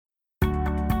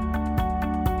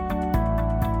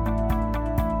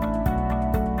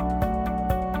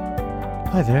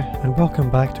Hi there, and welcome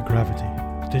back to Gravity,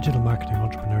 the Digital Marketing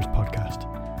Entrepreneurs Podcast.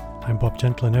 I'm Bob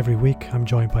Gentle, and every week I'm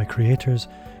joined by creators,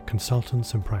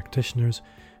 consultants, and practitioners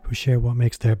who share what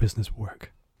makes their business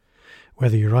work.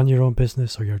 Whether you run your own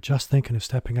business or you're just thinking of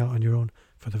stepping out on your own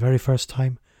for the very first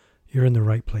time, you're in the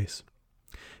right place.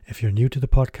 If you're new to the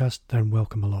podcast, then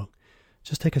welcome along.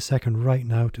 Just take a second right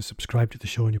now to subscribe to the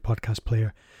show in your podcast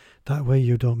player. That way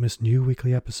you don't miss new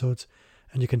weekly episodes,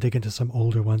 and you can dig into some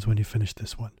older ones when you finish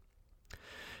this one.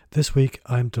 This week,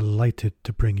 I'm delighted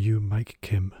to bring you Mike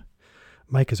Kim.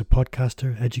 Mike is a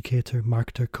podcaster, educator,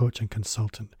 marketer, coach, and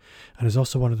consultant, and is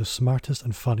also one of the smartest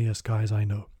and funniest guys I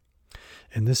know.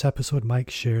 In this episode, Mike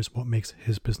shares what makes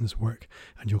his business work,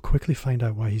 and you'll quickly find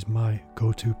out why he's my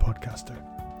go-to podcaster.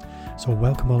 So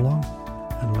welcome along,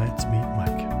 and let's meet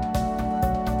Mike.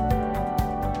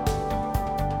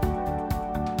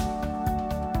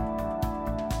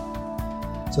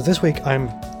 So this week, I'm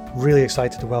really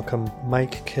excited to welcome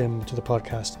Mike Kim to the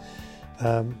podcast.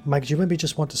 Mike, do you maybe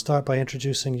just want to start by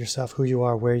introducing yourself, who you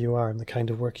are, where you are, and the kind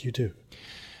of work you do?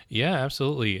 Yeah,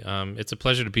 absolutely. It's a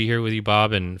pleasure to be here with you,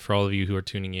 Bob, and for all of you who are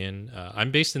tuning in.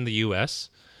 I'm based in the U.S.,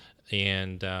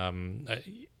 and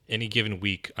any given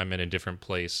week I'm at a different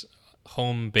place.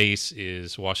 Home base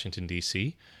is Washington,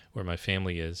 D.C., where my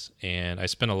family is, and I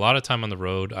spend a lot of time on the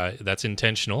road. That's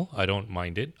intentional. I don't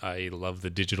mind it. I love the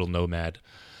digital nomad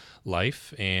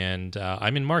life, and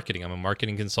I'm in marketing. I'm a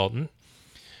marketing consultant.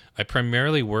 I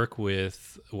primarily work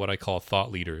with what I call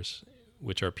thought leaders,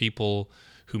 which are people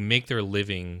who make their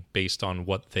living based on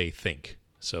what they think.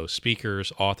 So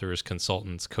speakers, authors,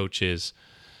 consultants, coaches,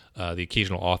 the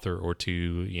occasional author or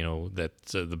two,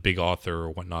 that's the big author or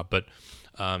whatnot. But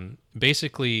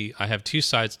basically, I have two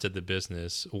sides to the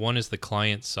business. One is the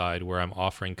client side, where I'm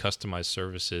offering customized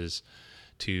services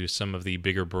to some of the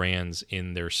bigger brands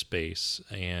in their space,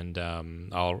 and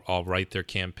I'll write their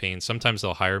campaigns. Sometimes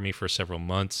they'll hire me for several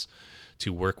months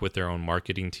to work with their own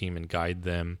marketing team and guide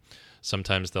them.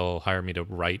 Sometimes they'll hire me to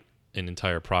write an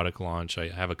entire product launch. I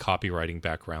have a copywriting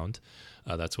background.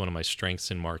 That's one of my strengths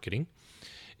in marketing.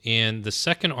 And the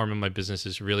second arm of my business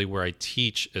is really where I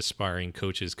teach aspiring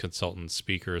coaches, consultants,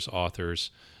 speakers,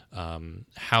 authors,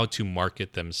 how to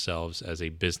market themselves as a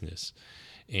business.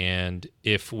 And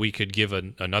if we could give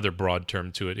another broad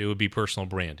term to it, it would be personal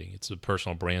branding. It's a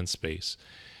personal brand space.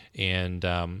 And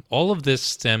all of this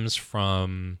stems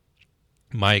from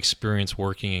my experience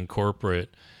working in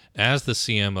corporate as the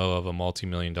CMO of a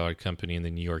multi-million-dollar company in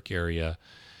the New York area,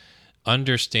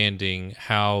 understanding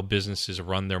how businesses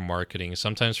run their marketing,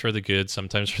 sometimes for the good,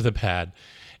 sometimes for the bad,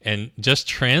 and just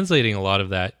translating a lot of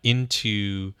that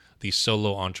into the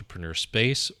solo entrepreneur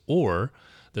space, or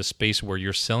the space where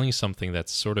you're selling something that's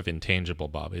sort of intangible,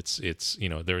 Bob. It's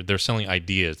they're selling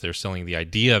ideas. They're selling the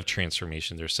idea of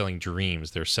transformation. They're selling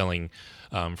dreams. They're selling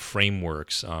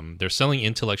frameworks. They're selling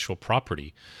intellectual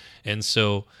property. And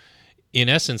so, in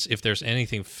essence, if there's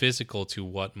anything physical to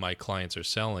what my clients are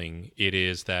selling, it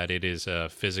is that it is a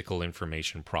physical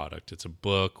information product. It's a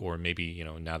book, or maybe,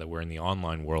 now that we're in the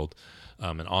online world,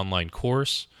 an online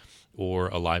course or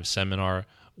a live seminar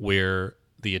where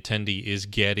the attendee is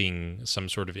getting some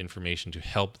sort of information to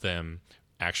help them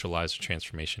actualize a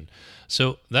transformation.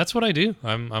 So that's what I do.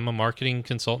 I'm a marketing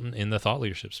consultant in the thought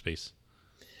leadership space.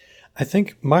 I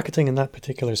think marketing in that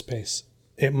particular space,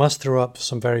 it must throw up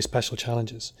some very special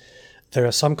challenges. There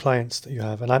are some clients that you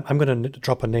have, and I'm going to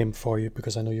drop a name for you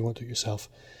because I know you won't do it yourself.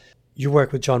 You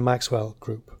work with John Maxwell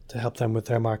Group to help them with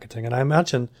their marketing, and I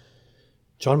imagine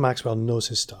John Maxwell knows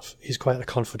his stuff. He's quite a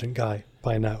confident guy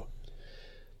by now.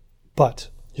 But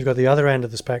you've got the other end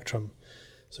of the spectrum,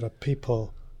 sort of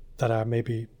people that are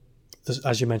maybe,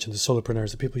 as you mentioned, the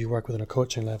solopreneurs, the people you work with on a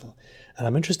coaching level. And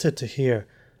I'm interested to hear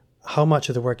how much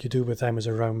of the work you do with them is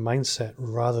around mindset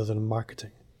rather than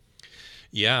marketing.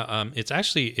 Yeah, it's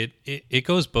actually, it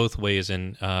goes both ways.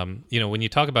 And, when you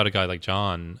talk about a guy like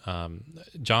John,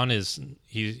 John he's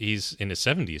in his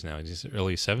 70s now, he's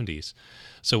early 70s.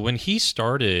 So when he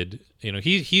started,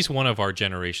 he's one of our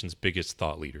generation's biggest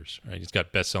thought leaders, right? He's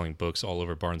got best-selling books all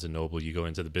over Barnes & Noble. You go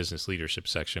into the business leadership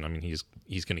section, I mean,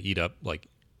 he's going to eat up like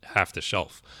half the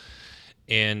shelf.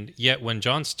 And yet when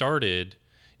John started,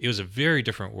 it was a very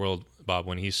different world, Bob,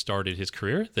 when he started his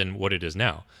career than what it is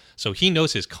now. So he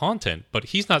knows his content, but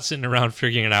he's not sitting around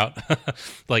figuring out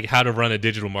like how to run a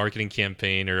digital marketing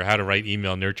campaign or how to write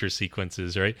email nurture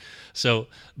sequences, right? So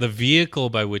the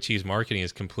vehicle by which he's marketing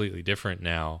is completely different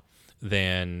now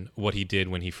than what he did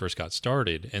when he first got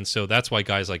started. And so that's why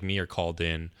guys like me are called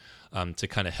in to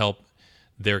kind of help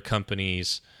their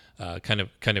companies kind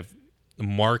of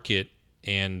market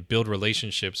and build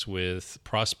relationships with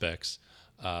prospects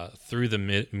through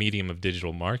the medium of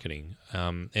digital marketing.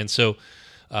 And so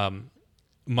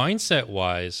mindset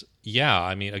wise, yeah,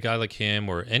 I mean, a guy like him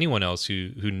or anyone else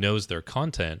who knows their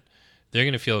content, they're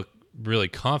going to feel really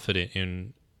confident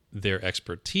in their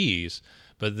expertise.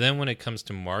 But then when it comes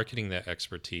to marketing that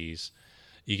expertise,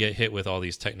 you get hit with all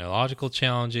these technological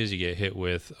challenges. You get hit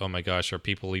with, oh my gosh, are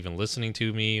people even listening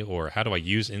to me? Or how do I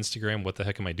use Instagram? What the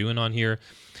heck am I doing on here?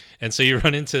 And so you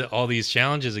run into all these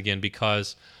challenges again,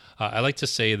 because I like to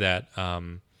say that,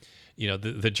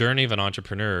 the journey of an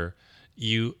entrepreneur,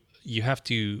 you have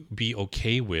to be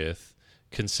okay with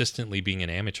consistently being an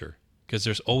amateur, because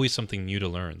there's always something new to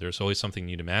learn. There's always something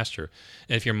new to master.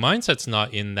 And if your mindset's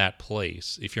not in that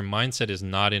place, if your mindset is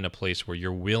not in a place where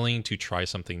you're willing to try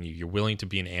something new, you're willing to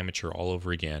be an amateur all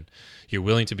over again, you're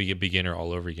willing to be a beginner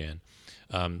all over again,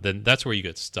 then that's where you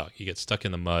get stuck. You get stuck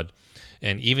in the mud.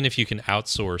 And even if you can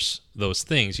outsource those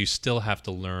things, you still have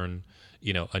to learn,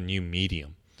 a new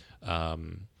medium.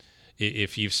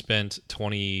 If you've spent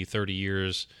 20, 30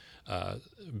 years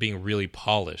being really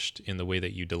polished in the way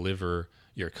that you deliver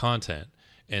your content,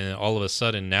 and all of a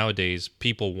sudden nowadays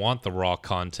people want the raw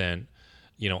content,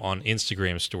 on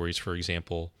Instagram stories, for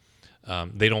example,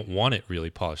 they don't want it really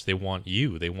polished. They want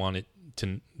you. They want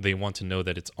to know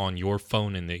that it's on your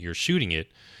phone and that you're shooting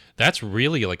it. That's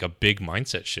really like a big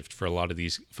mindset shift for a lot of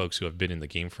these folks who have been in the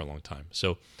game for a long time.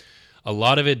 So a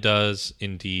lot of it does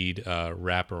indeed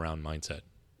wrap around mindset.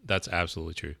 That's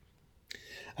absolutely true.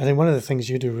 I think one of the things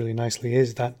you do really nicely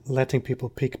is that letting people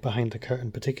peek behind the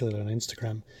curtain, particularly on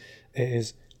Instagram,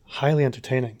 is highly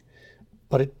entertaining.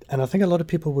 And I think a lot of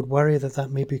people would worry that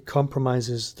maybe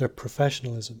compromises their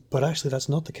professionalism, but actually that's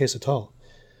not the case at all.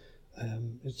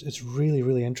 It's really,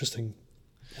 really interesting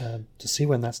to see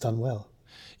when that's done well.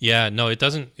 Yeah, no, it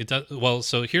doesn't. It does well.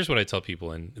 So here's what I tell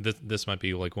people, and this might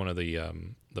be like one of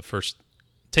the first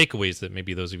takeaways that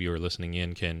maybe those of you who are listening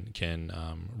in can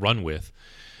run with.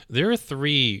 There are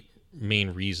three main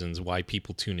reasons why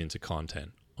people tune into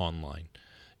content online.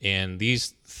 And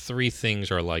these three things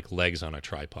are like legs on a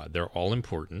tripod. They're all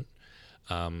important.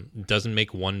 Doesn't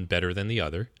make one better than the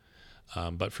other.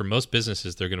 But for most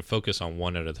businesses, they're going to focus on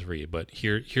one out of the three. But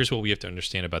here's what we have to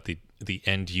understand about the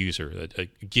end user. A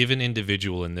given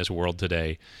individual in this world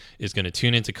today is going to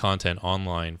tune into content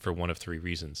online for one of three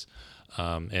reasons.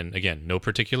 And again, no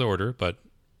particular order, but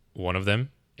one of them,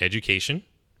 education.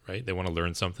 Right? They want to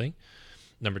learn something.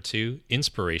 Number two,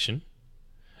 inspiration.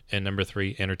 And number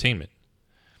three, entertainment.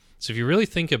 So if you really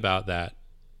think about that,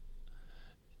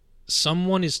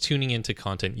 someone is tuning into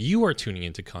content. You are tuning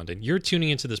into content. You're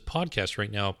tuning into this podcast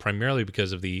right now primarily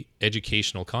because of the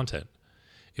educational content.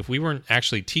 If we weren't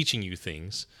actually teaching you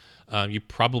things, you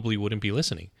probably wouldn't be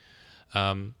listening.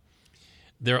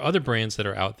 There are other brands that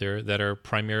are out there that are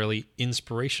primarily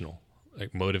inspirational,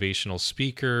 like motivational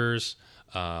speakers,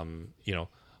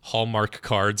 Hallmark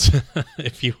cards,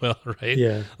 if you will, right?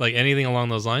 Yeah. Like anything along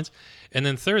those lines. And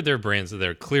then third, there are brands that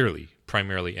are clearly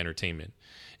primarily entertainment.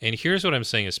 And here's what I'm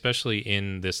saying, especially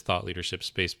in this thought leadership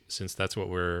space, since that's what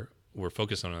we're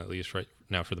focused on, at least right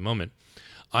now for the moment.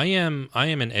 I am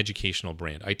an educational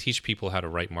brand. I teach people how to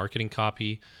write marketing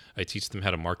copy. I teach them how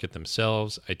to market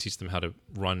themselves. I teach them how to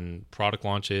run product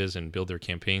launches and build their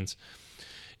campaigns.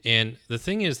 And the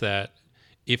thing is that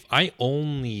if I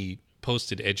only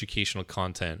posted educational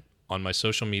content on my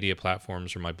social media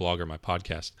platforms or my blog or my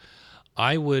podcast,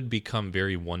 I would become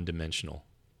very one-dimensional.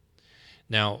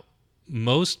 Now,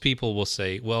 most people will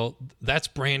say, well, that's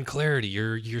brand clarity.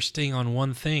 You're staying on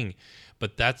one thing.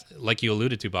 But that's, like you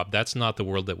alluded to, Bob, that's not the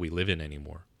world that we live in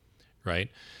anymore,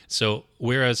 right? So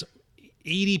whereas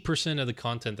 80% of the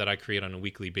content that I create on a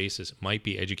weekly basis might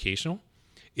be educational,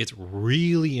 it's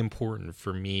really important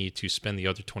for me to spend the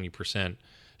other 20%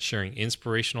 sharing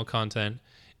inspirational content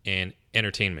and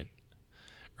entertainment,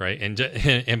 right?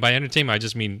 And by entertainment, I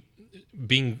just mean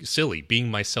being silly, being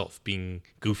myself, being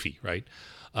goofy, right?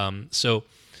 So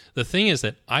the thing is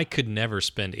that I could never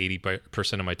spend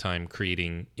 80% of my time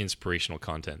creating inspirational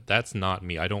content. That's not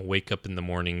me. I don't wake up in the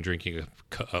morning drinking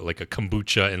like a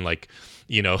kombucha and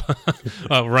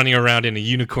running around in a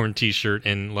unicorn t-shirt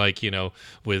and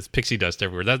with pixie dust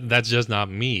everywhere. That's just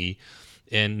not me.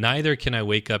 And neither can I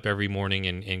wake up every morning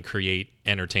and create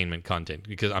entertainment content,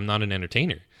 because I'm not an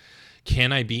entertainer.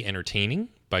 Can I be entertaining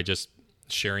by just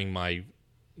sharing my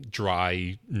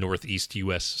dry Northeast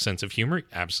U.S. sense of humor?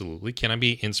 Absolutely. Can I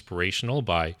be inspirational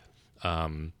by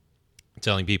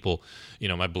telling people,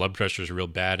 my blood pressure is real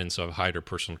bad, and so I've hired a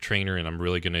personal trainer, and I'm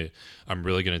really gonna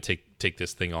take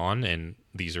this thing on, and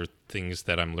these are things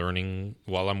that I'm learning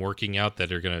while I'm working out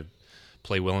that are gonna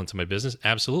play well into my business?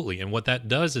 Absolutely. And what that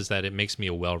does is that it makes me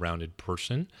a well-rounded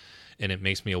person, and it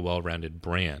makes me a well-rounded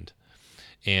brand.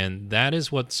 And that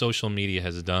is what social media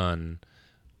has done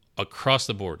across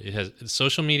the board.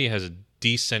 Social media has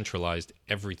decentralized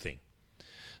everything.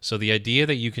 So the idea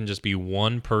that you can just be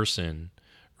one person,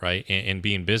 right, and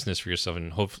be in business for yourself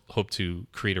and hope to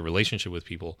create a relationship with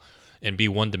people and be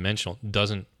one-dimensional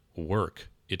doesn't work.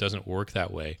 It doesn't work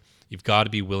that way. You've got to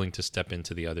be willing to step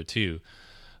into the other two.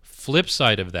 Flip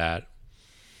side of that,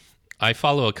 I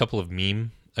follow a couple of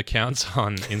meme accounts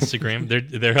on Instagram.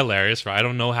 They're hilarious. Right? I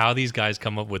don't know how these guys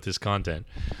come up with this content.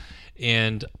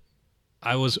 And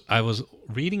I was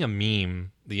reading a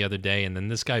meme the other day, and then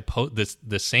this guy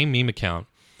the same meme account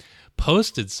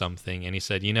posted something, and he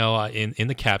said, in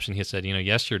the caption he said,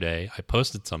 yesterday I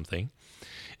posted something,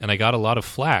 and I got a lot of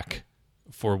flack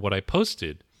for what I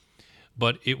posted,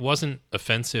 but it wasn't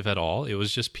offensive at all. It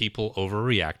was just people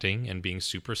overreacting and being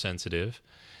super sensitive.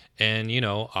 And,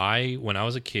 when I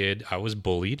was a kid, I was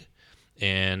bullied,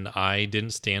 and I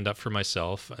didn't stand up for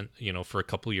myself, for a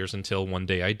couple years until one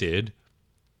day I did.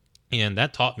 And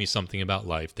that taught me something about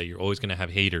life, that you're always going to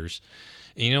have haters.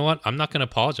 And you know what? I'm not going to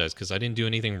apologize because I didn't do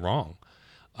anything wrong.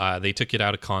 They took it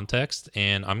out of context,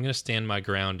 and I'm going to stand my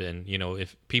ground. And,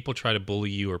 if people try to bully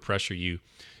you or pressure you,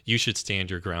 you should stand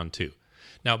your ground too.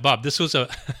 Now, Bob, this was an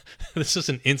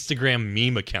Instagram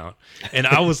meme account, and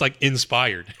I was like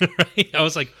inspired, right? I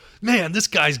was like, man, this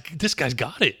guy's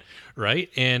got it, right?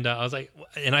 And I was like,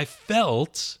 and I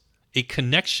felt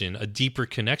a deeper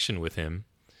connection with him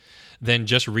than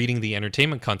just reading the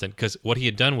entertainment content, because what he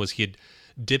had done was he had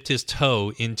dipped his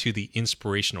toe into the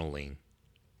inspirational lane,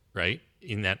 right?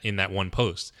 In that one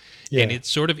post. Yeah. And it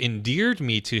sort of endeared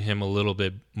me to him a little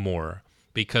bit more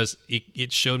because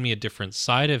it showed me a different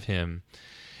side of him.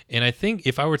 And I think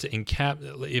if I were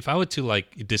to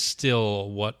like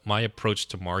distill what my approach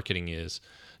to marketing is,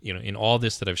 in all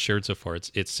this that I've shared so far,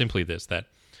 it's simply this, that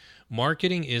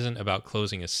marketing isn't about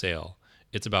closing a sale.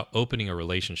 It's about opening a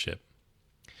relationship.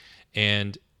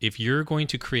 And if you're going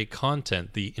to create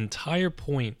content, the entire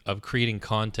point of creating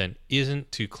content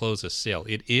isn't to close a sale.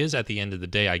 It is at the end of the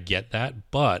day, I get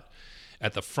that, but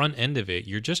at the front end of it,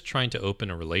 you're just trying to open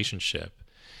a relationship.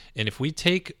 And if we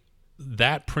take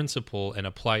that principle and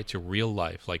apply it to real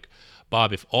life, like,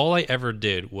 Bob, if all I ever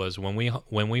did was when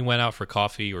we went out for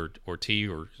coffee or tea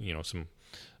or some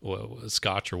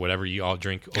scotch or whatever you all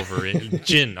drink over in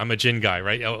gin. I'm a gin guy,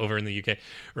 right? Over in the UK,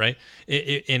 right?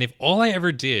 And if all I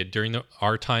ever did during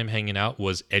our time hanging out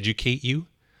was educate you,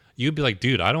 you'd be like,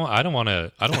 dude, I don't want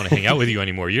to hang out with you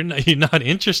anymore. You're not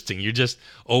interesting. You're just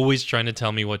always trying to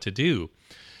tell me what to do.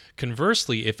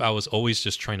 Conversely, if I was always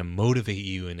just trying to motivate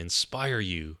you and inspire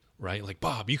you, right? Like,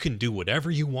 Bob, you can do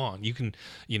whatever you want. You can,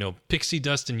 pixie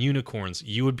dust and unicorns.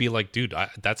 You would be like, dude,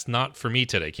 that's not for me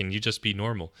today. Can you just be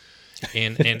normal?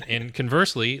 And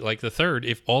conversely, like the third,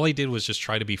 if all I did was just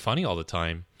try to be funny all the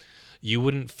time, you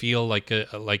wouldn't feel like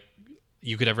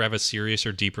you could ever have a serious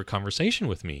or deeper conversation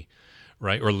with me,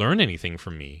 right? Or learn anything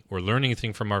from me, or learn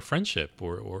anything from our friendship,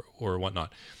 or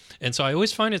whatnot. And so I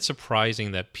always find it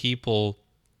surprising that people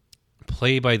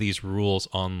play by these rules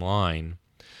online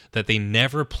that they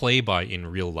never play by in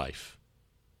real life.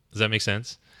 Does that make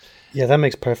sense? Yeah, that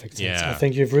makes perfect sense. Yeah. I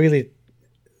think you've really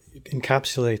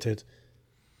encapsulated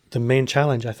the main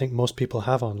challenge I think most people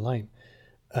have online.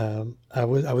 I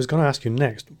was going to ask you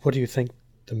next, what do you think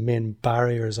the main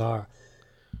barriers are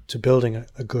to building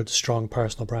a good, strong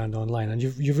personal brand online? And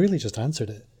you've really just answered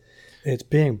it. It's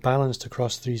being balanced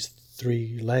across these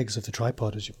three legs of the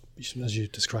tripod as you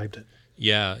described it.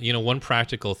 Yeah, one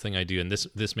practical thing I do, and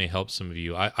this may help some of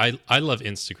you. I love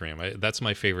Instagram. That's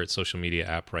my favorite social media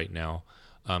app right now.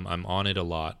 I'm on it a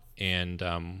lot, and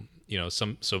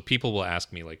so people will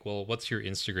ask me like, well, what's your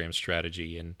Instagram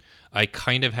strategy? And I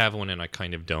kind of have one and I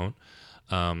kind of don't.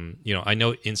 I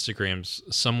know Instagram's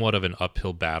somewhat of an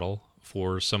uphill battle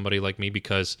for somebody like me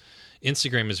because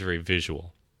Instagram is very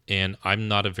visual, and I'm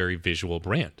not a very visual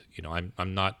brand.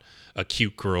 I'm not a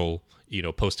cute girl,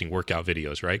 posting workout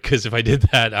videos, right? Because if I did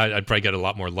that, I'd probably get a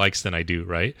lot more likes than I do,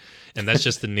 right? And that's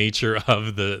just the nature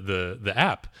of the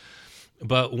app.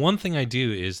 But one thing I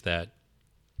do is that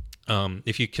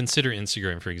if you consider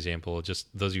Instagram, for example, just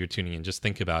those of you who are tuning in, just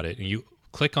think about it. And you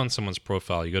click on someone's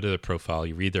profile, you go to their profile,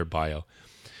 you read their bio,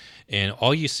 and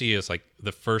all you see is like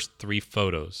the first 3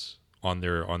 photos on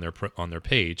their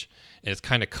page, and it's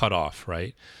kind of cut off,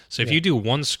 right? So if you do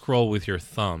one scroll with your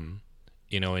thumb,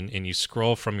 and you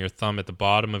scroll from your thumb at the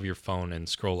bottom of your phone and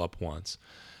scroll up once,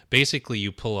 basically you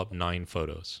pull up 9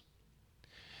 photos.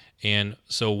 And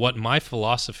so what my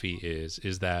philosophy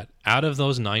is that out of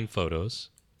those 9 photos,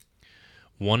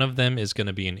 one of them is going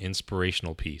to be an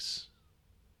inspirational piece,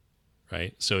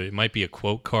 right? So it might be a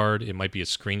quote card. It might be a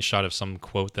screenshot of some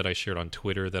quote that I shared on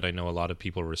Twitter that I know a lot of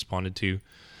people responded to.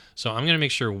 So I'm going to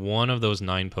make sure one of those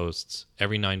 9 posts,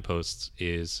 every 9 posts,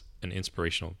 is an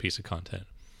inspirational piece of content.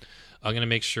 I'm going to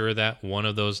make sure that one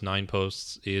of those 9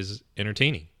 posts is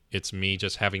entertaining. It's me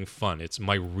just having fun. It's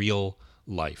my real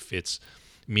life. It's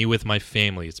me with my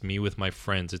family. It's me with my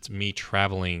friends. It's me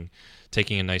traveling,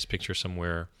 taking a nice picture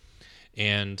somewhere.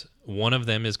 And one of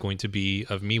them is going to be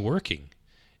of me working.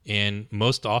 And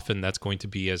most often that's going to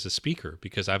be as a speaker,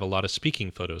 because I have a lot of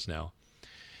speaking photos now.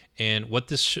 And what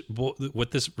this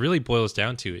really boils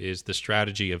down to is the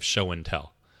strategy of show and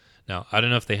tell. Now, I don't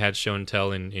know if they had show and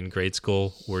tell in grade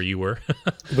school where you were.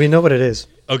 We know what it is.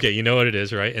 Okay, you know what it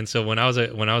is, right? And so when I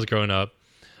was growing up,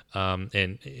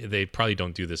 and they probably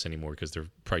don't do this anymore because they're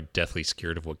probably deathly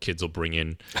scared of what kids will bring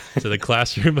in to the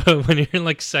classroom. But when you're in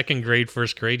like second grade,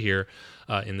 first grade here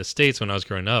in the States, when I was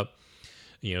growing up,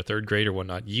 third grade or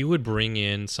whatnot, you would bring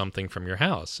in something from your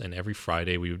house, and every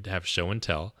Friday we would have show and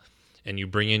tell, and you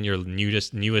bring in your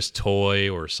newest toy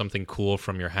or something cool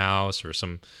from your house or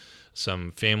some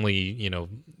family,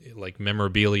 like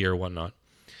memorabilia or whatnot.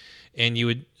 And you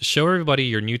would show everybody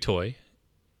your new toy,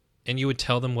 and you would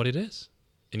tell them what it is,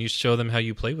 and you show them how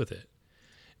you play with it.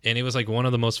 And it was like one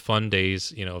of the most fun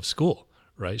days, of school,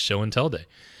 right? Show and tell day.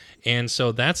 And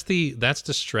so that's the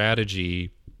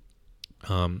strategy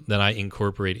that I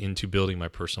incorporate into building my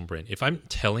personal brand. If I'm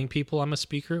telling people I'm a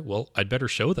speaker, well, I'd better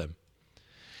show them.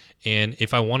 And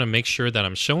if I want to make sure that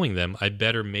I'm showing them, I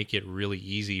better make it really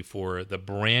easy for the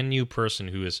brand new person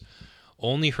who has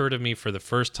only heard of me for the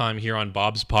first time here on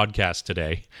Bob's podcast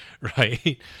today,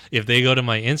 right? If they go to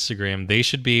my Instagram, they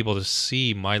should be able to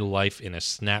see my life in a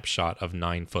snapshot of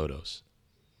 9 photos.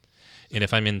 And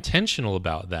if I'm intentional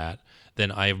about that,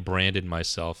 then I have branded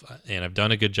myself, and I've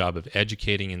done a good job of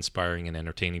educating, inspiring, and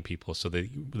entertaining people so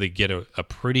they get a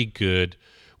pretty good,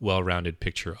 well-rounded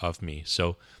picture of me.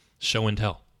 So show and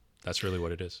tell. That's really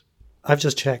what it is. I've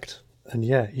just checked, and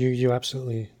yeah, you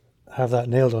absolutely have that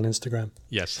nailed on Instagram.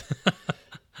 Yes.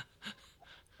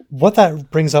 What that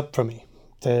brings up for me,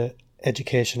 the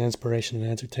education, inspiration,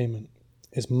 and entertainment,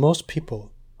 is most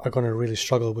people are going to really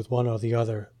struggle with one or the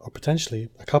other, or potentially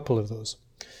a couple of those.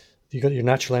 You got your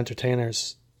natural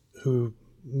entertainers who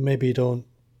maybe don't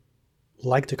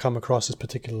like to come across as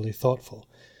particularly thoughtful.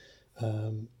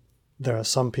 There are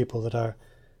some people that are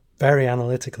very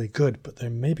analytically good, but they're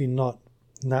maybe not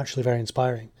naturally very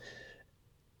inspiring.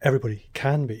 Everybody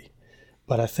can be.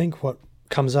 But I think what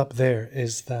comes up there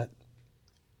is that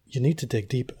you need to dig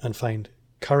deep and find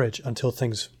courage until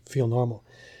things feel normal.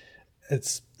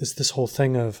 It's this whole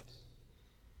thing of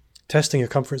testing your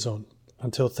comfort zone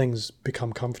until things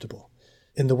become comfortable.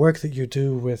 In the work that you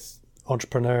do with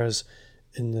entrepreneurs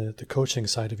in the coaching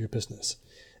side of your business,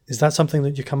 is that something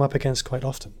that you come up against quite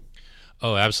often?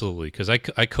 Oh, absolutely. Because I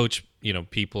coach,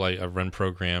 people. I run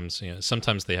programs.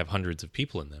 Sometimes they have hundreds of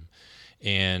people in them,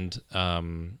 and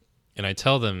I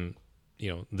tell them,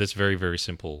 this very, very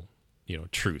simple,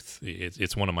 truth.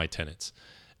 It's one of my tenets.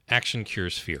 Action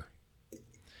cures fear.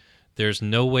 There's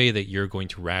no way that you're going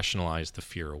to rationalize the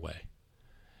fear away.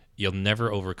 You'll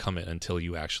never overcome it until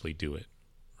you actually do it,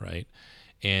 right?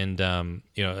 And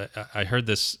I heard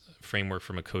this framework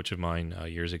from a coach of mine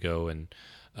years ago, and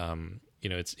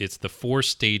it's the 4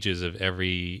 stages of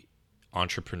every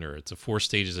entrepreneur. It's the 4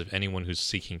 stages of anyone who's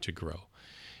seeking to grow.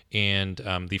 And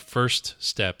the first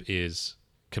step is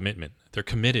commitment. They're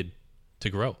committed to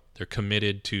grow. They're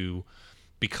committed to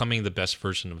becoming the best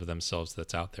version of themselves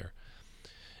that's out there.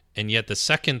 And yet the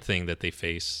second thing that they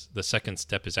face, the second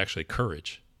step, is actually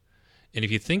courage. And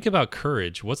if you think about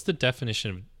courage, what's the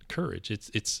definition of courage?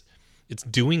 It's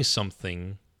doing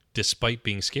something despite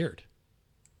being scared.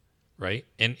 Right?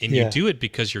 And you do it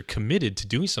because you're committed to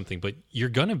doing something, but you're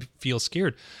going to feel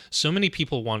scared. So many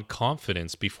people want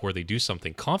confidence before they do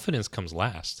something. Confidence comes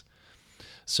last.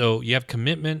 So you have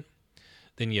commitment,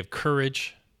 then you have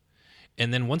courage.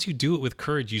 And then once you do it with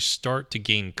courage, you start to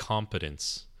gain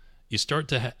competence. You start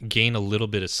to gain a little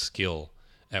bit of skill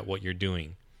at what you're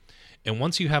doing. And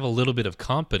once you have a little bit of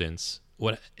competence,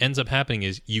 what ends up happening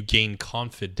is you gain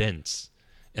confidence.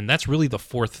 And that's really the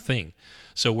fourth thing.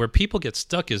 So where people get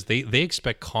stuck is they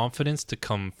expect confidence to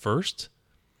come first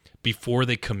before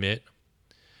they commit,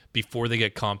 before they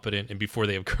get confident, and before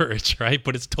they have courage, right?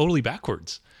 But it's totally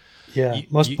backwards. Yeah,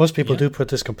 most people do put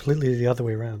this completely the other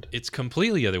way around. It's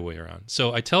completely the other way around.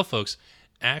 So I tell folks,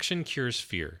 action cures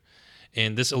fear.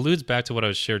 And this alludes back to what I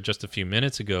was shared just a few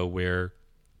minutes ago where,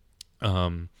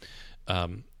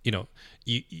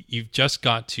 you've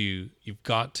got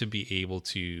to be able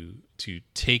to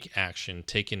take action,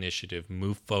 take initiative,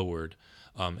 move forward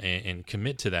and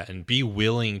commit to that, and be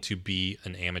willing to be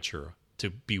an amateur, to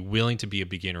be willing to be a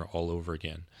beginner all over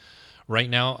again. Right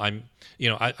now,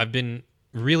 I've been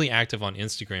really active on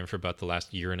Instagram for about the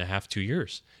last year and a half, 2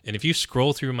 years. And if you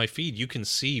scroll through my feed, you can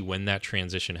see when that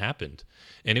transition happened.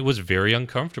 And it was very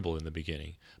uncomfortable in the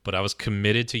beginning, but I was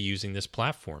committed to using this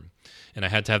platform. And I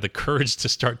had to have the courage to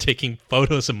start taking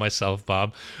photos of myself,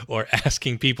 Bob, or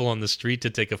asking people on the street to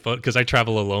take a photo, because I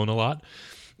travel alone a lot.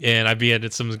 And I'd be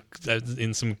in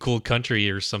some cool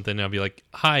country or something, and I'd be like,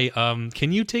 "Hi,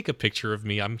 can you take a picture of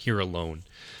me? I'm here alone,"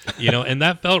 And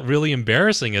that felt really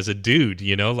embarrassing as a dude,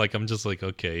 Like I'm just like,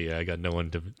 okay, yeah, I got no one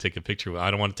to take a picture with.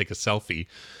 I don't want to take a selfie,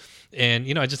 and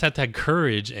I just had to have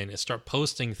courage and start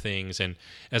posting things. And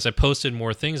as I posted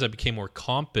more things, I became more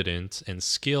competent and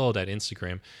skilled at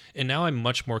Instagram, and now I'm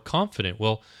much more confident.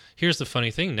 Well, here's the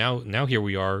funny thing. Now here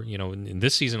we are, in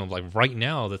this season of life. Right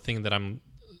now, the thing that I'm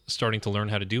starting to learn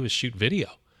how to do is shoot video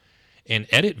and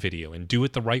edit video and do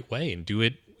it the right way and do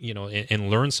it, and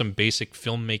learn some basic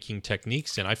filmmaking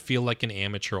techniques. And I feel like an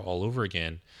amateur all over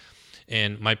again.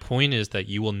 And my point is that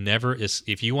you will never,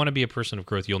 if you want to be a person of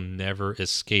growth, you'll never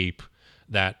escape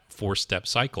that 4-step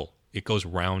cycle. It goes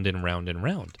round and round and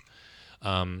round.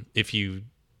 If you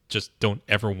just don't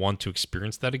ever want to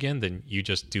experience that again, then you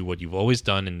just do what you've always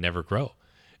done and never grow.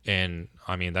 And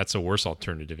I mean, that's a worse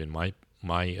alternative in my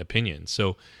opinion.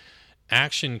 So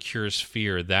action cures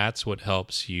fear. That's what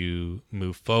helps you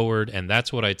move forward. And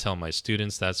that's what I tell my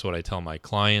students. That's what I tell my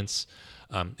clients.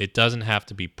 It doesn't have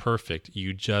to be perfect.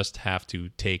 You just have to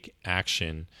take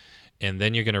action. And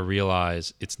then you're going to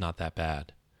realize it's not that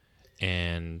bad.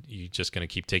 And you're just going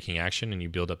to keep taking action, and you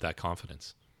build up that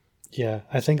confidence. Yeah,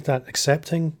 I think that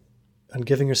accepting and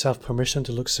giving yourself permission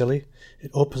to look silly,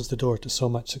 it opens the door to so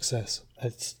much success.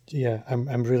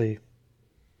 I'm really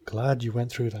glad you went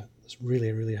through that. It's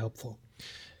really, really helpful.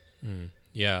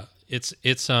 Yeah, it's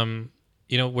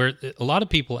where a lot of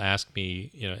people ask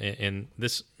me, and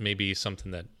this may be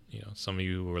something that some of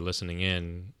you who are listening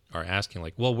in are asking,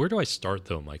 like, well, where do I start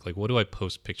though, Mike? Like, what do I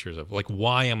post pictures of? Like,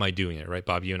 why am I doing it? Right,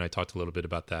 Bob, you and I talked a little bit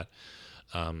about that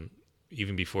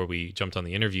even before we jumped on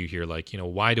the interview here. Like,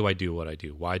 why do I do what I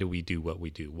do? Why do we do what we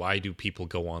do? Why do people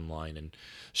go online and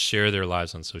share their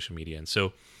lives on social media? And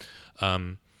so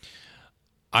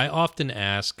I often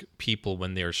ask people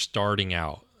when they're starting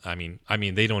out, I mean,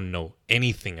 they don't know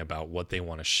anything about what they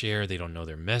want to share. They don't know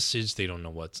their message. They don't know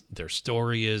what their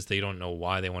story is. They don't know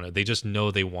why they want to. They just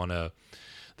know they want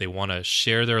to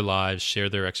share their lives, share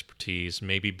their expertise,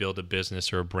 maybe build a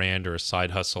business or a brand or a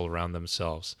side hustle around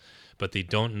themselves, but they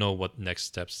don't know what next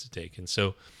steps to take. And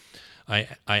so I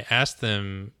asked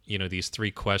them, these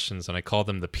 3 questions, and I call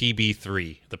them the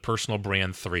PB3, the personal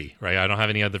brand 3, right? I don't have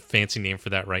any other fancy name for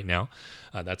that right now.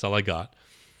 That's all I got.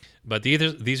 But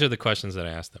these are the questions that I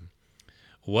asked them.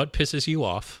 What pisses you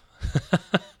off?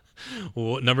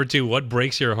 Number 2, what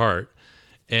breaks your heart?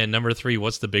 And number 3,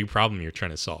 what's the big problem you're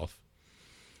trying to solve?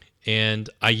 And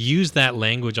I use that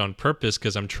language on purpose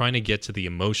because I'm trying to get to the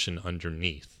emotion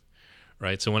underneath.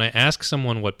 Right? So when I ask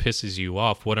someone what pisses you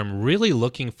off, what I'm really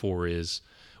looking for is,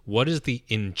 what is the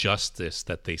injustice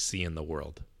that they see in the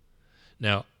world?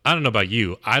 Now, I don't know about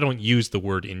you. I don't use the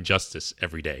word injustice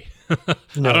every day.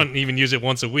 No. I don't even use it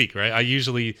once a week, right? I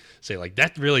usually say, like,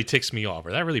 that really ticks me off,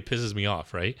 or that really pisses me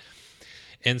off, right?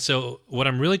 And so what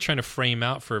I'm really trying to frame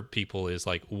out for people is,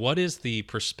 like, what is the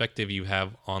perspective you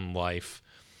have on life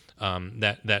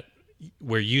that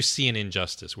where you see an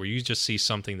injustice, where you just see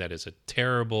something that is a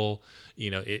terrible,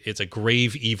 it's a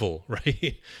grave evil,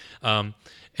 right? And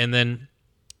then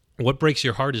what breaks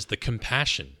your heart is the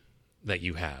compassion that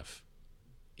you have,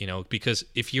 because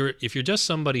if you're just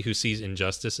somebody who sees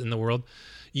injustice in the world,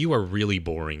 you are really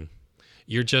boring.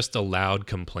 You're just a loud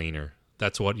complainer.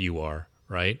 That's what you are,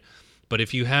 right? But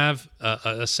if you have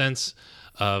a sense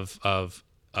of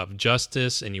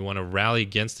justice, and you want to rally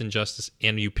against injustice,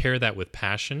 and you pair that with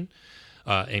passion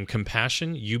and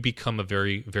compassion, you become a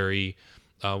very, very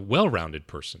well-rounded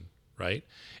person, right?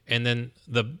 And then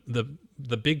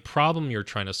the big problem you're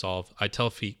trying to solve, I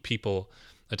tell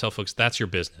folks, that's your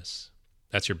business.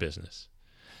 That's your business.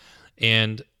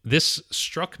 And this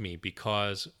struck me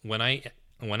because when I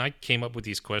came up with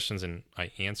these questions and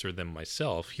I answered them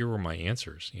myself, here were my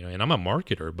answers. And I'm a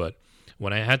marketer, but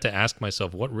when I had to ask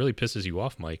myself, what really pisses you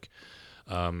off, Mike?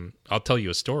 I'll tell you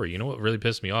a story. What really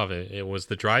pissed me off? It was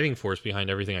the driving force behind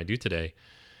everything I do today.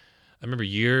 I remember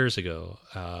years ago,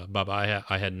 Bob,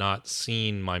 I had not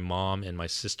seen my mom and my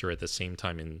sister at the same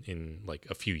time in like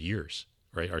a few years,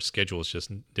 right? Our schedules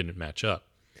just didn't match up.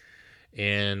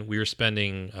 And we were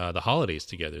spending the holidays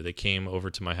together. They came over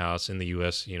to my house in the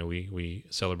U.S. We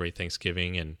celebrate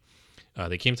Thanksgiving, and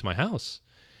they came to my house.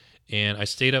 And I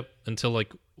stayed up until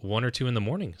like 1 or 2 in the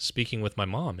morning speaking with my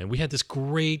mom. And we had this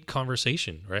great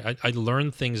conversation, right? I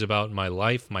learned things about my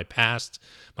life, my past,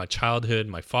 my childhood,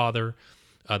 my father,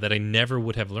 that I never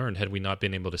would have learned had we not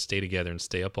been able to stay together and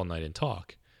stay up all night and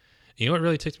talk. You know what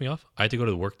really ticked me off? I had to go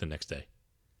to work the next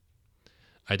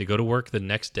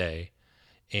day.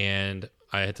 And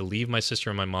I had to leave my sister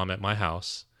and my mom at my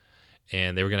house,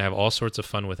 and they were going to have all sorts of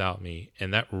fun without me.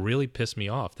 And that really pissed me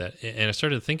off. And I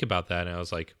started to think about that, and I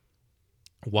was like,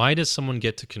 why does someone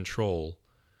get to control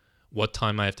what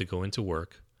time I have to go into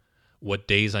work, what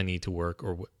days I need to work,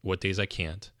 or what days I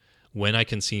can't, when I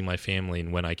can see my family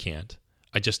and when I can't?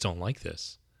 I just don't like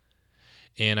this.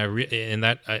 And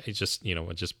it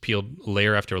just peeled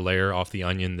layer after layer off the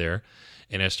onion there.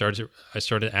 And I started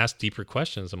to ask deeper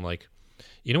questions. I'm like,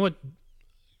 you know what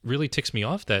really ticks me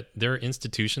off? That there are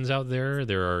institutions out there,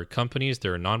 there are companies,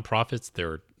 there are nonprofits,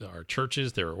 there are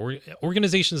churches, there are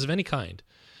organizations of any kind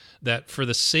that for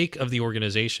the sake of the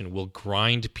organization will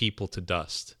grind people to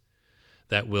dust,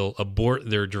 that will abort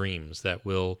their dreams, that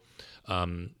will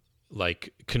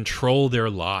control their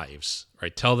lives,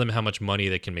 right? Tell them how much money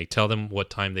they can make, tell them what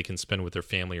time they can spend with their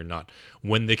family or not,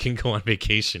 when they can go on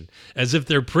vacation, as if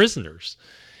they're prisoners.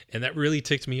 And that really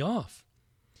ticked me off.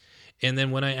 And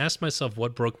then when I asked myself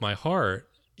what broke my heart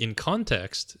in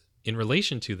context, in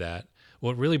relation to that,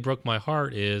 what really broke my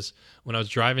heart is when I was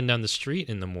driving down the street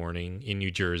in the morning in New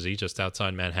Jersey, just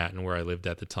outside Manhattan where I lived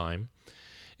at the time.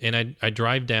 And I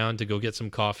drive down to go get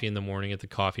some coffee in the morning at the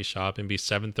coffee shop, and be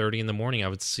 7:30 in the morning, I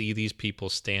would see these people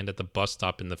stand at the bus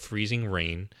stop in the freezing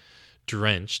rain,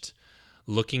 drenched,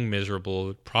 looking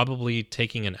miserable, probably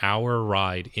taking an hour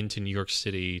ride into New York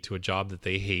City to a job that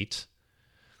they hate.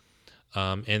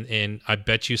 And I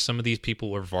bet you some of these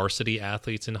people were varsity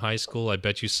athletes in high school. I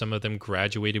bet you some of them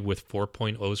graduated with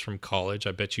 4.0s from college.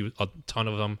 I bet you a ton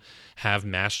of them have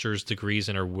master's degrees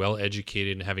and are well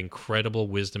educated and have incredible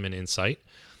wisdom and insight.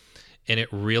 And it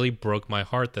really broke my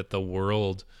heart that the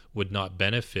world would not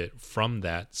benefit from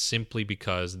that simply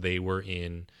because they were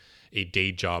in a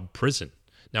day job prison.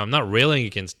 Now, I'm not railing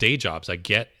against day jobs. I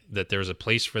get that there's a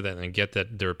place for that, and I get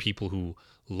that there are people who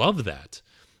love that.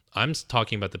 I'm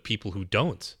talking about the people who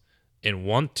don't and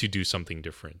want to do something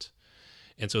different.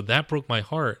 And so that broke my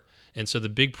heart. And so the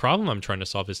big problem I'm trying to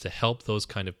solve is to help those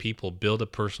kind of people build a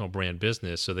personal brand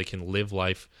business so they can live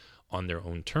life on their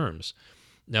own terms.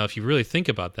 Now, if you really think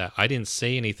about that, I didn't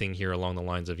say anything here along the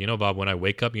lines of, Bob, when I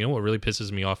wake up, what really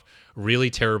pisses me off? Really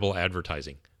terrible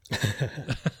advertising.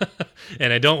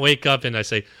 And I don't wake up and I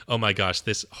say, oh my gosh,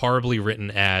 this horribly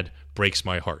written ad breaks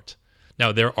my heart.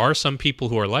 Now, there are some people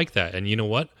who are like that. And you know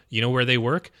what? You know where they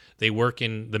work? They work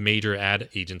in the major ad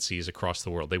agencies across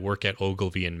the world. They work at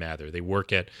Ogilvy and Mather. They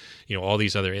work at, all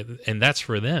these other, and that's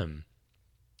for them.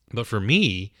 But for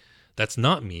me, that's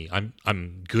not me.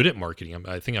 I'm good at marketing.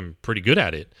 I think I'm pretty good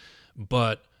at it.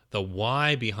 But the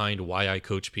why behind why I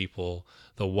coach people,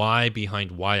 the why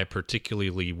behind why I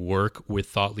particularly work with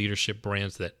thought leadership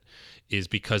brands, that is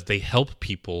because they help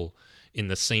people in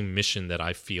the same mission that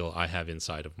I feel I have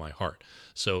inside of my heart.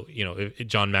 So, if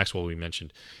John Maxwell, we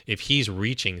mentioned, if he's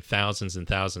reaching thousands and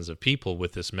thousands of people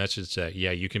with this message that,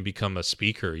 you can become a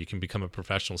speaker, you can become a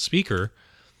professional speaker,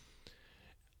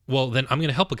 well, then I'm going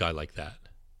to help a guy like that.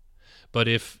 But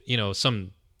if,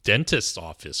 some dentist's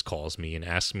office calls me and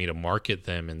asks me to market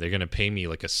them and they're going to pay me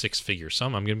like a 6-figure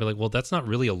sum, I'm going to be like, well, that's not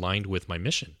really aligned with my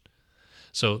mission.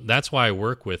 So that's why I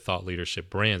work with thought leadership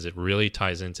brands. It really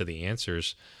ties into the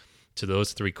answers to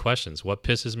those 3 questions. What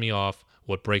pisses me off?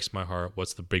 What breaks my heart?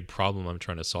 What's the big problem I'm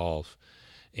trying to solve?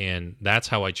 And that's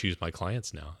how I choose my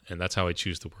clients now. And that's how I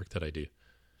choose the work that I do.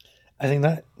 I think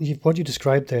that what you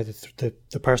described there,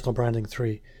 the personal branding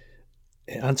 3,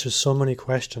 it answers so many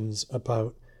questions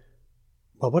about,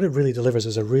 well, what it really delivers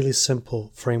is a really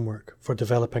simple framework for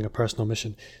developing a personal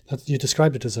mission. You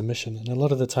described it as a mission. And a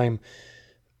lot of the time,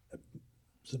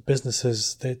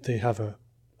 businesses, they have a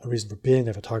reason for being, they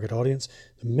have a target audience.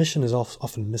 The mission is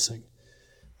often missing.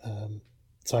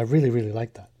 So I really, really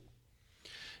like that.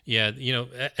 Yeah,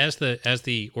 as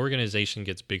the organization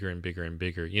gets bigger and bigger and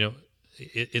bigger,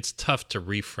 it's tough to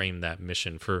reframe that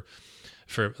mission. For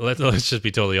let's just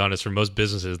be totally honest, for most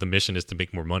businesses, the mission is to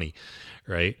make more money,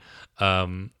 right?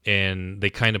 And they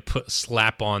kind of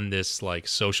slap on this like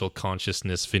social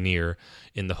consciousness veneer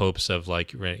in the hopes of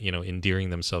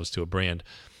endearing themselves to a brand.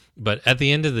 But at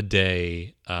the end of the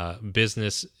day,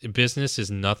 business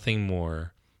is nothing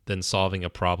more than solving a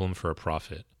problem for a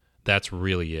profit. That's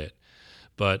really it.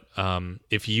 But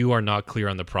if you are not clear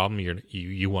on the problem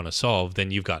you want to solve,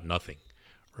 then you've got nothing,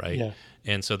 right? Yeah.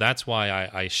 And so that's why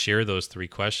I share those 3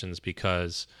 questions,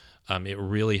 because it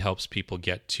really helps people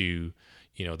get to,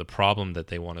 the problem that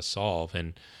they want to solve.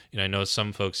 And I know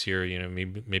some folks here,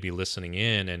 maybe listening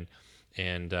in,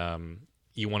 and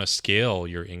you want to scale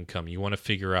your income. You want to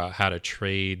figure out how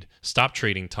to stop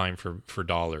trading time for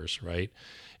dollars, right?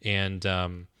 And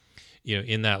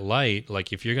in that light,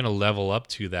 like if you're going to level up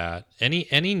to that,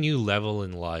 any new level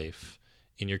in life,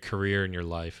 in your career, in your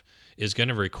life, is going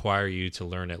to require you to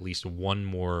learn at least one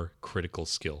more critical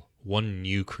skill, one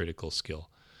new critical skill.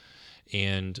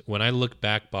 And when I look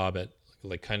back, Bob, at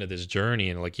like kind of this journey,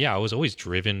 and like, I was always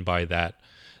driven by that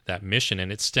mission,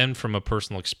 and it stemmed from a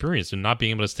personal experience and not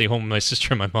being able to stay home with my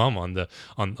sister and my mom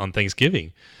on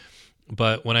Thanksgiving.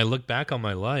 But when I look back on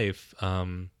my life,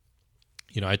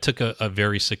 I took a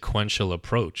very sequential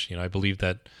approach. I believe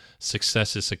that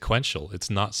success is sequential. It's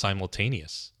not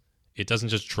simultaneous. It doesn't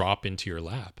just drop into your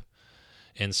lap.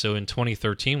 And so in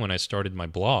 2013, when I started my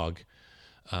blog,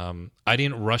 I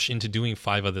didn't rush into doing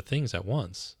 5 other things at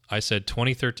once. I said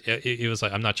 2013. It was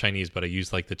like, I'm not Chinese, but I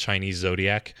used like the Chinese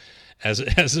zodiac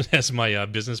as my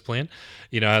business plan.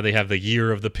 You know how they have the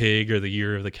year of the pig or the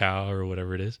year of the cow or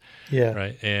whatever it is. Yeah.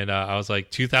 Right. And I was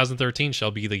like, 2013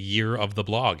 shall be the year of the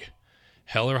blog.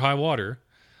 Hell or high water,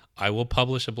 I will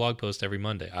publish a blog post every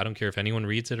Monday. I don't care if anyone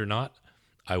reads it or not.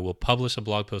 I will publish a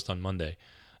blog post on Monday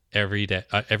every day,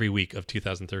 every week of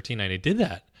 2013. And I did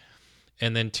that.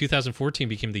 And then 2014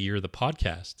 became the year of the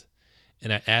podcast.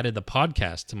 And I added the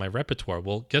podcast to my repertoire.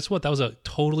 Well, guess what? That was a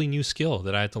totally new skill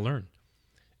that I had to learn.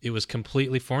 It was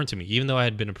completely foreign to me. Even though I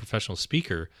had been a professional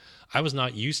speaker, I was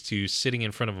not used to sitting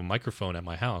in front of a microphone at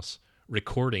my house,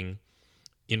 recording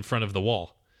in front of the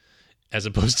wall, as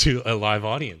opposed to a live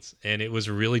audience. And it was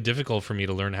really difficult for me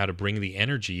to learn how to bring the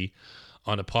energy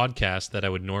on a podcast that I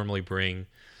would normally bring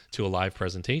to a live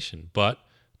presentation. But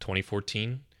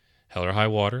 2014, hell or high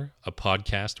water, a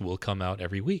podcast will come out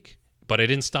every week. But I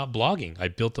didn't stop blogging. I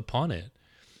built upon it.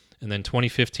 And then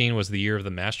 2015 was the year of the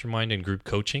mastermind and group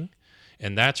coaching.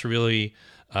 And that's really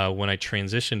when I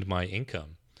transitioned my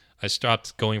income. I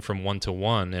stopped going from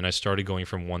one-to-one and I started going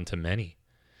from one-to-many.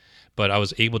 But I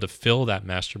was able to fill that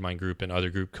mastermind group and other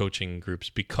group coaching groups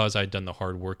because I'd done the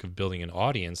hard work of building an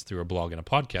audience through a blog and a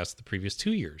podcast the previous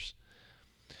 2 years.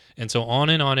 And so on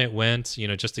and on it went.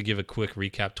 Just to give a quick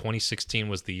recap, 2016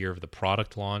 was the year of the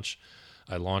product launch.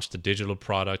 I launched a digital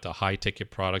product, a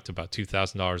high-ticket product, about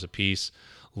 $2,000 a piece,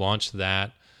 launched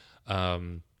that.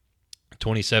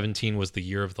 2017 was the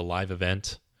year of the live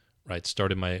event, right?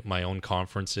 Started my own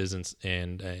conferences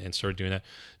and started doing that.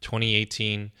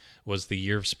 2018 was the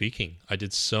year of speaking. I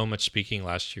did so much speaking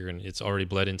last year, and it's already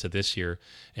bled into this year.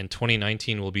 And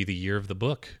 2019 will be the year of the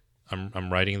book.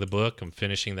 I'm writing the book. I'm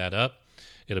finishing that up.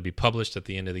 It'll be published at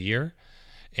the end of the year.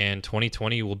 And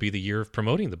 2020 will be the year of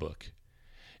promoting the book.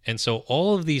 And so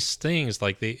all of these things,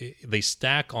 like they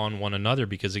stack on one another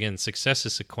because, again, success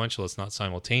is sequential. It's not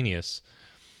simultaneous.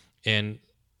 And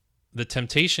the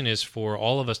temptation is for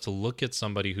all of us to look at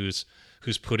somebody who's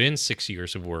put in 6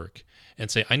 years of work and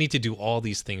say, I need to do all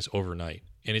these things overnight.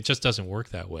 And it just doesn't work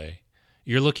that way.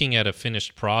 You're looking at a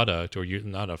finished product, or you're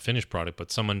not a finished product,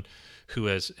 but someone who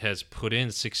has put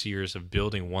in 6 years of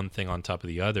building one thing on top of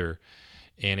the other.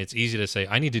 And it's easy to say,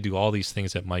 I need to do all these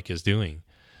things that Mike is doing.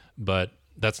 But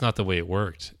that's not the way it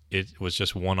worked. It was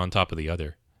just one on top of the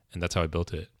other. And that's how I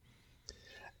built it.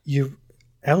 You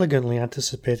elegantly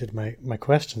anticipated my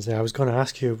questions there. I was going to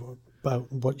ask you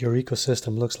about what your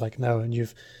ecosystem looks like now, and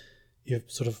you've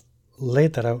sort of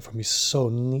laid that out for me so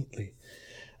neatly.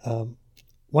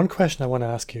 One question I want to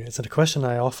ask you, it's a question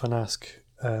I often ask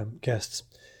guests.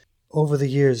 Over the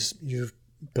years, you've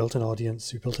built an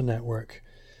audience, you've built a network,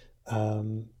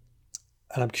 and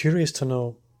I'm curious to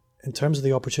know, in terms of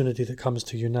the opportunity that comes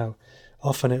to you now,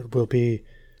 often it will be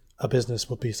a business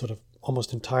will be sort of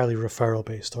almost entirely referral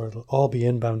based, or it'll all be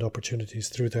inbound opportunities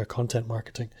through their content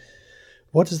marketing.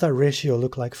 What does that ratio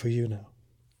look like for you now?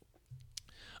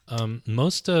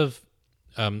 Most of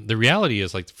the reality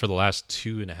is, like, for the last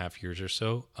 2.5 years or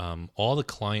so, all the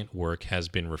client work has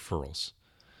been referrals.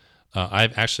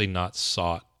 I've actually not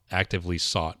actively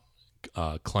sought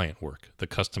client work, the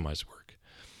customized work.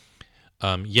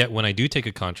 Yet when I do take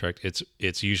a contract,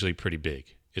 it's usually pretty big.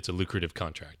 It's a lucrative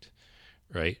contract,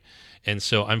 right? And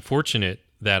so I'm fortunate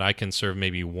that I can serve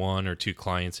maybe 1 or 2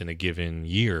 clients in a given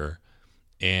year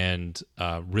and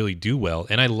really do well.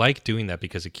 And I like doing that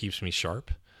because it keeps me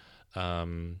sharp.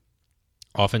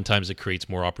 Oftentimes it creates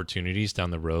more opportunities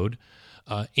down the road.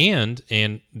 And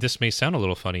this may sound a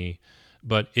little funny,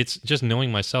 but it's just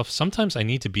knowing myself. Sometimes I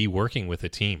need to be working with a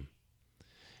team.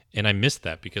 And I miss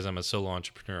that because I'm a solo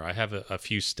entrepreneur. I have a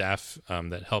few staff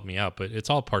that help me out, but it's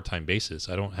all part-time basis.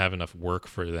 I don't have enough work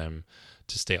for them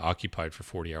to stay occupied for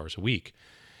 40 hours a week.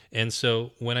 And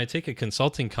so when I take a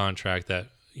consulting contract that,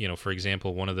 for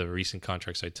example, one of the recent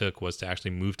contracts I took was to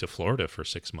actually move to Florida for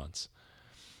 6 months.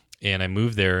 And I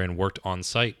moved there and worked on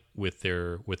site with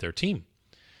their team.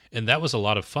 And that was a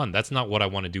lot of fun. That's not what I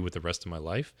want to do with the rest of my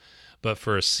life. But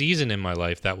for a season in my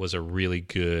life, that was a really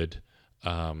good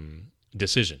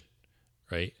decision,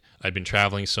 right? I'd been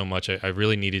traveling so much. I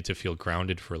really needed to feel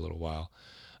grounded for a little while.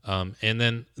 And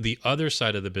then the other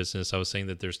side of the business, I was saying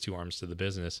that there's two arms to the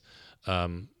business,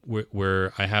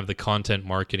 where I have the content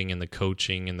marketing and the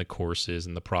coaching and the courses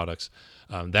and the products.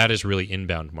 That is really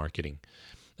inbound marketing.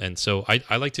 And so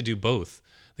I like to do both.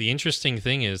 The interesting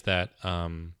thing is that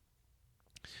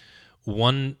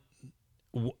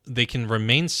they can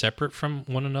remain separate from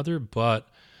one another, but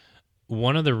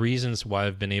one of the reasons why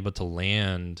I've been able to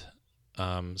land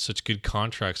such good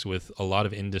contracts with a lot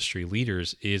of industry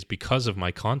leaders is because of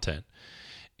my content.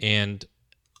 And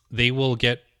they will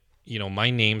get, my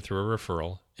name through a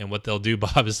referral. And what they'll do,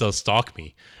 Bob, is they'll stalk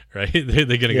me, right? They're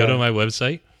going to go to my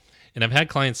website. And I've had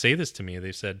clients say this to me.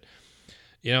 They've said,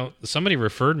 somebody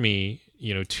referred me,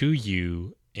 to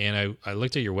you, and I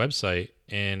looked at your website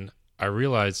and I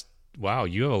realized, wow,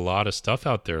 you have a lot of stuff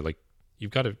out there. Like,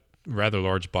 you've got a rather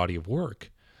large body of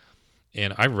work.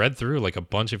 And I read through like a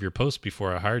bunch of your posts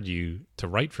before I hired you to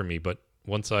write for me. But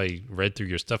once I read through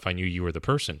your stuff, I knew you were the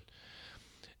person.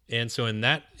 And so in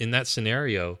that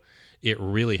scenario, it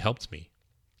really helped me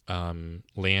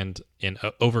land and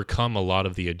overcome a lot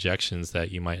of the objections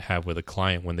that you might have with a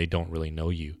client when they don't really know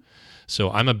you. So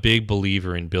I'm a big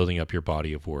believer in building up your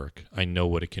body of work. I know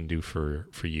what it can do for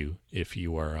you if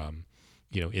you are,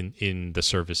 in the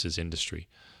services industry.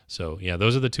 So yeah,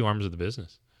 those are the two arms of the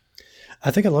business. I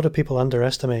think a lot of people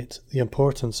underestimate the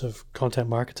importance of content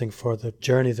marketing for the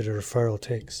journey that a referral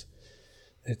takes.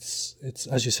 It's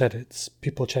as you said, it's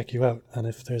people check you out, and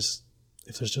if there's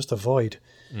just a void,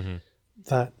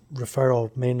 that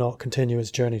referral may not continue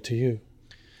its journey to you.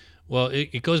 Well,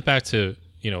 it goes back to,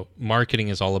 marketing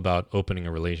is all about opening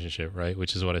a relationship, right?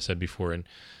 Which is what I said before. And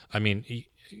I mean,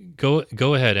 go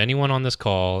ahead. Anyone on this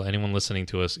call, anyone listening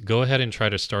to us, go ahead and try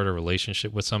to start a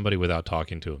relationship with somebody without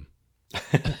talking to them.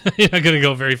 You're not going to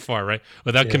go very far, right?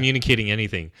 Without communicating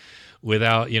anything,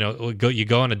 without, you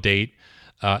go on a date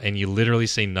and you literally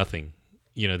say nothing,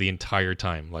 the entire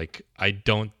time. Like, I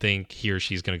don't think he or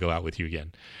she's going to go out with you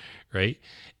again, right?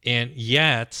 And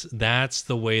yet, that's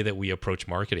the way that we approach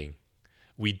marketing.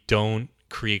 We don't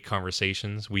create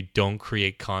conversations. We don't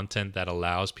create content that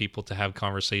allows people to have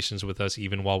conversations with us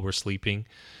even while we're sleeping.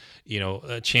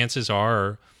 Chances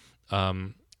are,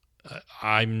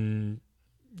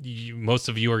 most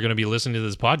of you are going to be listening to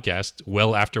this podcast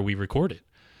well after we record it,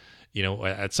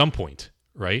 at some point,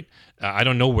 right? I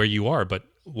don't know where you are, but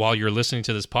while you're listening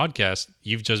to this podcast,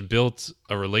 you've just built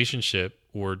a relationship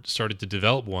or started to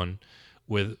develop one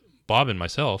with Bob and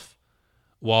myself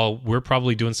while we're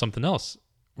probably doing something else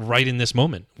right in this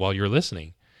moment while you're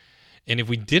listening. And if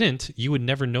we didn't, you would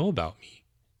never know about me,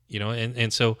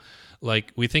 and so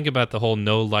like we think about the whole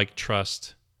know, like,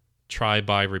 trust, try,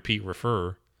 buy, repeat,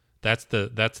 refer. That's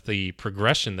the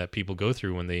progression that people go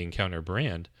through when they encounter a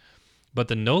brand. But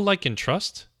the know, like, and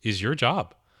trust is your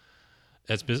job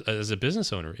as a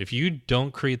business owner. If you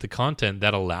don't create the content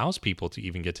that allows people to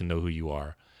even get to know who you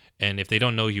are, and if they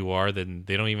don't know who you are, then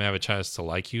they don't even have a chance to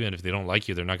like you. And if they don't like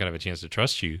you, they're not going to have a chance to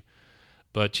trust you.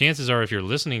 But chances are, if you're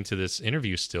listening to this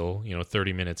interview still,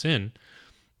 30 minutes in,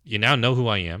 you now know who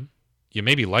I am. You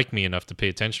maybe like me enough to pay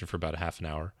attention for about a half an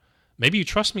hour. Maybe you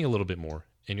trust me a little bit more.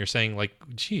 And you're saying, like,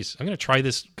 geez, I'm going to try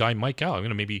this guy Mike out. I'm going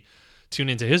to maybe tune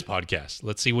into his podcast.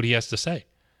 Let's see what he has to say.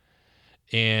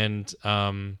 And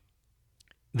then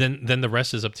the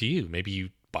rest is up to you. Maybe you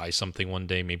buy something one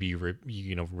day. Maybe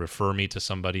you refer me to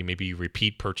somebody. Maybe you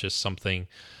repeat purchase something.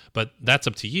 But that's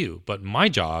up to you. But my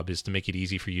job is to make it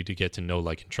easy for you to get to know,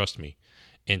 like, and trust me.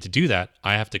 And to do that,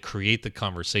 I have to create the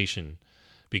conversation,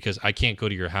 because I can't go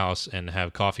to your house and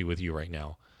have coffee with you right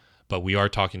now. But we are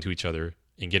talking to each other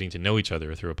and getting to know each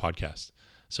other through a podcast.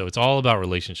 So it's all about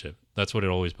relationship. That's what it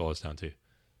always boils down to.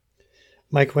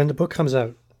 Mike, when the book comes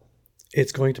out,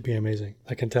 it's going to be amazing.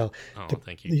 I can tell. Oh,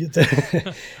 thank you.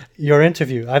 Your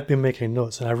interview, I've been making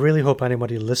notes, and I really hope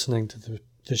anybody listening to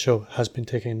the show has been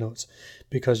taking notes,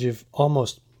 because you've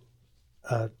almost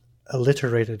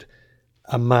alliterated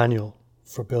a manual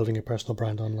for building a personal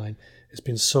brand online. It's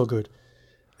been so good.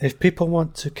 If people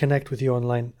want to connect with you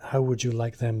online, how would you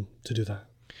like them to do that?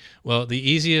 Well, the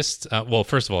easiest,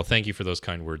 first of all, thank you for those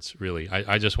kind words, really.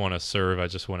 I just want to serve. I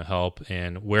just want to help.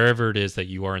 And wherever it is that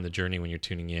you are in the journey when you're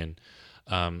tuning in,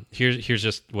 here's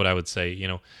just what I would say.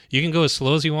 You can go as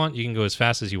slow as you want. You can go as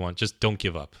fast as you want. Just don't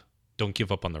give up. don't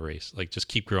give up on the race. Like, just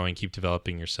keep growing, keep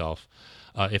developing yourself.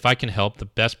 If I can help, the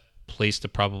best place to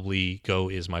probably go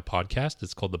is my podcast.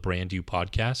 It's called the Brand You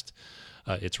Podcast.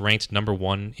 It's ranked number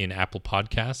 1 in Apple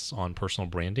Podcasts on personal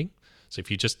branding. So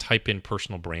if you just type in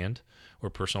personal brand or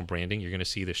personal branding, you're going to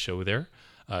see the show there.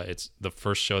 It's the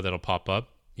first show that'll pop up,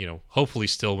 hopefully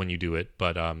still when you do it.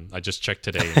 But I just checked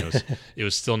today and it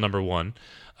was still number 1.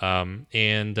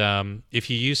 If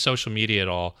you use social media at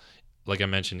all, like I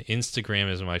mentioned,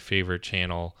 Instagram is my favorite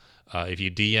channel. If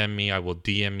you DM me, I will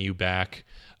DM you back.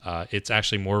 It's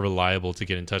actually more reliable to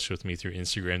get in touch with me through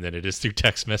Instagram than it is through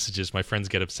text messages. My friends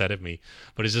get upset at me,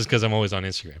 but it's just because I'm always on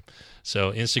Instagram.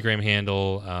 So Instagram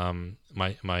handle,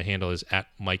 my handle is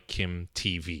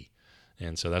 @MikeKimTV.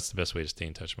 And so that's the best way to stay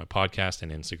in touch, my podcast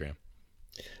and Instagram.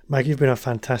 Mike, you've been a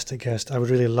fantastic guest. I would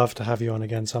really love to have you on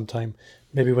again sometime.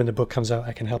 Maybe when the book comes out,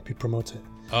 I can help you promote it.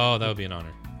 Oh, that would be an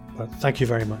honor. But thank you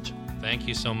very much. Thank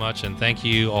you so much. And thank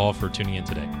you all for tuning in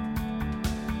today.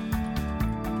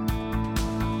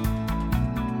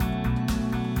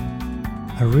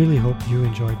 I really hope you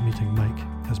enjoyed meeting Mike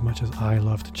as much as I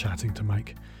loved chatting to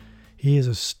Mike. He is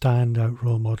a standout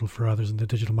role model for others in the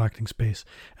digital marketing space,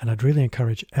 and I'd really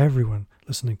encourage everyone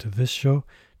listening to this show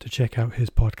to check out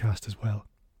his podcast as well.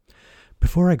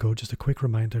 Before I go, just a quick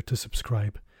reminder to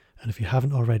subscribe, and if you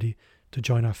haven't already, to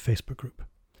join our Facebook group.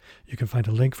 You can find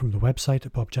a link from the website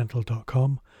at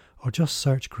bobgentle.com, or just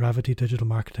search Gravity Digital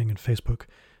Marketing in Facebook,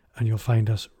 and you'll find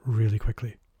us really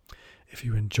quickly. If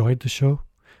you enjoyed the show,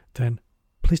 then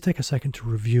please take a second to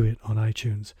review it on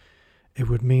iTunes. It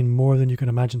would mean more than you can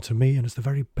imagine to me, and it's the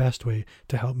very best way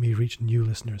to help me reach new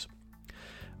listeners.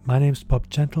 My name's Bob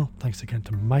Gentle. Thanks again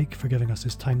to Mike for giving us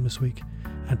his time this week,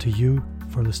 and to you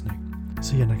for listening.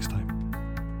 See you next time.